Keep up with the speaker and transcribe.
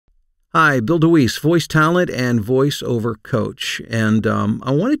Hi, Bill DeWeese, voice talent and voiceover coach. And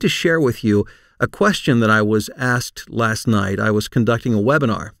I wanted to share with you a question that I was asked last night. I was conducting a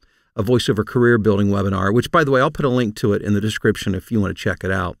webinar, a voiceover career building webinar, which, by the way, I'll put a link to it in the description if you want to check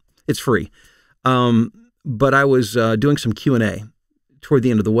it out. It's free. But I was doing some Q&A toward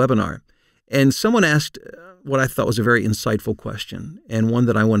the end of the webinar, and someone asked what I thought was a very insightful question, and one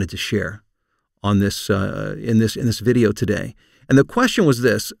that I wanted to share on this in this video today. And the question was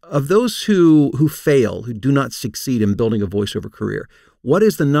this: of those who fail, who do not succeed in building a voiceover career, what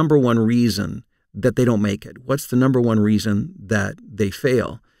is the number one reason that they don't make it? What's the number one reason that they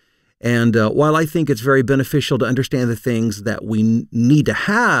fail? And while I think it's very beneficial to understand the things that we need to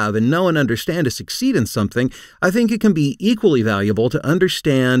have and know and understand to succeed in something, I think it can be equally valuable to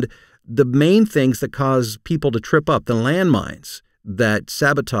understand the main things that cause people to trip up, the landmines that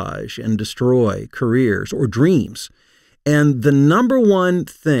sabotage and destroy careers or dreams. And the number one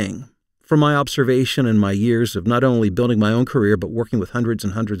thing from my observation and my years of not only building my own career, but working with hundreds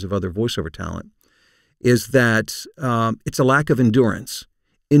and hundreds of other voiceover talent, is that it's a lack of endurance.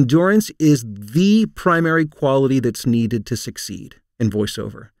 Endurance is the primary quality that's needed to succeed in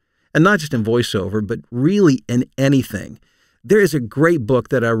voiceover. And not just in voiceover, but really in anything. There is a great book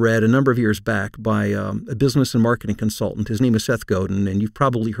that I read a number of years back by a business and marketing consultant. His name is Seth Godin, and you've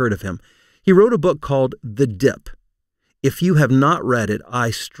probably heard of him. He wrote a book called The Dip. If you have not read it,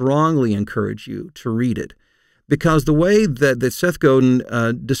 I strongly encourage you to read it, because the way that Seth Godin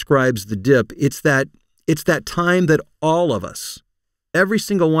describes the dip, it's that time that all of us, every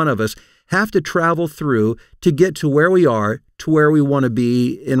single one of us, have to travel through to get to where we are, to where we want to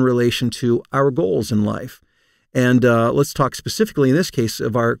be in relation to our goals in life. And let's talk specifically in this case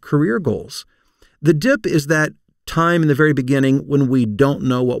of our career goals. The dip is that time in the very beginning when we don't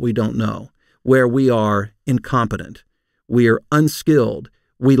know what we don't know, where we are incompetent. We are unskilled.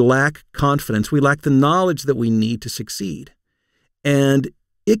 We lack confidence. We lack the knowledge that we need to succeed. And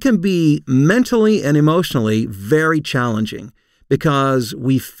it can be mentally and emotionally very challenging because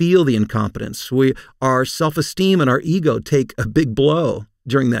we feel the incompetence. Our self-esteem and our ego take a big blow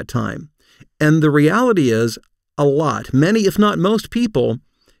during that time. And the reality is many, if not most people,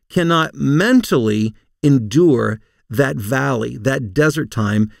 cannot mentally endure that valley, that desert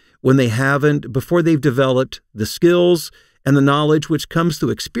time, when they haven't, before they've developed the skills and the knowledge which comes through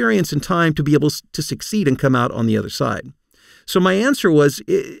experience and time to be able to succeed and come out on the other side. So my answer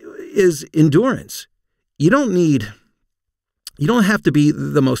is endurance. You don't have to be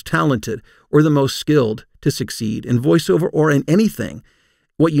the most talented or the most skilled to succeed in voiceover or in anything.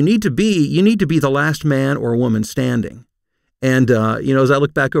 What you need to be the last man or woman standing. And, as I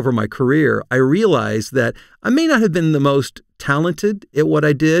look back over my career, I realized that I may not have been the most talented at what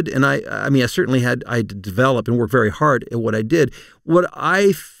I did. And I certainly I developed and worked very hard at what I did. What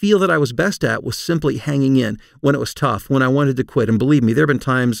I feel that I was best at was simply hanging in when it was tough, when I wanted to quit. And believe me, there have been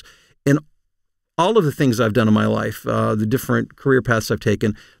times in all of the things I've done in my life, the different career paths I've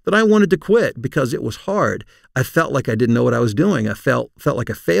taken, that I wanted to quit because it was hard. I felt like I didn't know what I was doing. I felt like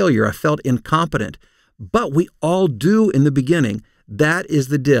a failure. I felt incompetent. But we all do in the beginning. That is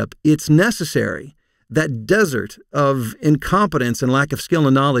the dip. It's necessary. That desert of incompetence and lack of skill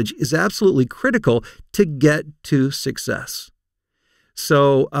and knowledge is absolutely critical to get to success.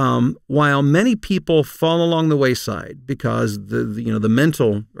 So while many people fall along the wayside because the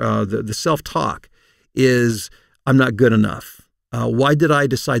mental, the self-talk is, I'm not good enough. Why did I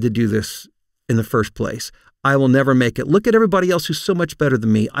decide to do this in the first place? I will never make it. Look at everybody else who's so much better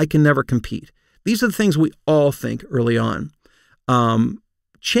than me. I can never compete. These are the things we all think early on.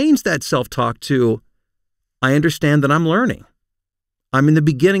 Change that self-talk to, I understand that I'm learning. I'm in the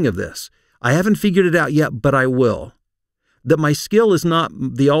beginning of this. I haven't figured it out yet, but I will. That my skill is not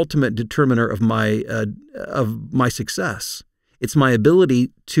the ultimate determiner of my success. It's my ability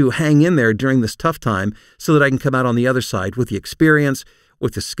to hang in there during this tough time so that I can come out on the other side with the experience,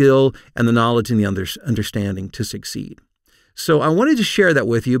 with the skill and the knowledge and the understanding to succeed. So I wanted to share that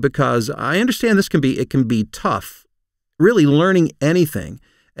with you because I understand it can be tough, really learning anything.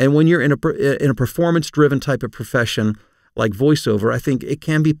 And when you're in a performance-driven type of profession like voiceover, I think it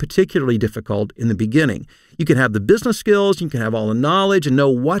can be particularly difficult in the beginning. You can have the business skills, you can have all the knowledge and know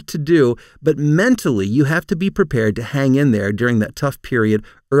what to do, but mentally you have to be prepared to hang in there during that tough period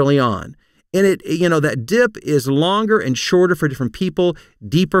early on. And that dip is longer and shorter for different people,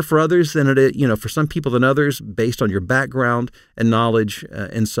 deeper for others than it is, for some people than others, based on your background and knowledge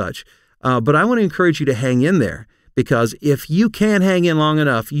and such. But I want to encourage you to hang in there, because if you can hang in long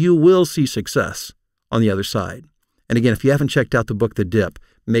enough, you will see success on the other side. And again, if you haven't checked out the book, The Dip,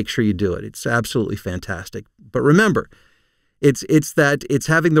 make sure you do it. It's absolutely fantastic. But remember, It's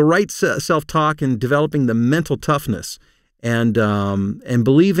having the right self-talk and developing the mental toughness and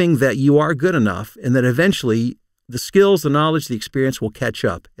believing that you are good enough and that eventually the skills, the knowledge, the experience will catch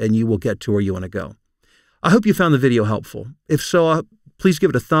up and you will get to where you want to go. I hope you found the video helpful. If so, please give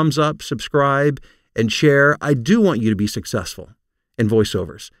it a thumbs up, subscribe, and share. I do want you to be successful in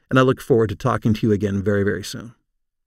voiceovers, and I look forward to talking to you again very, very soon.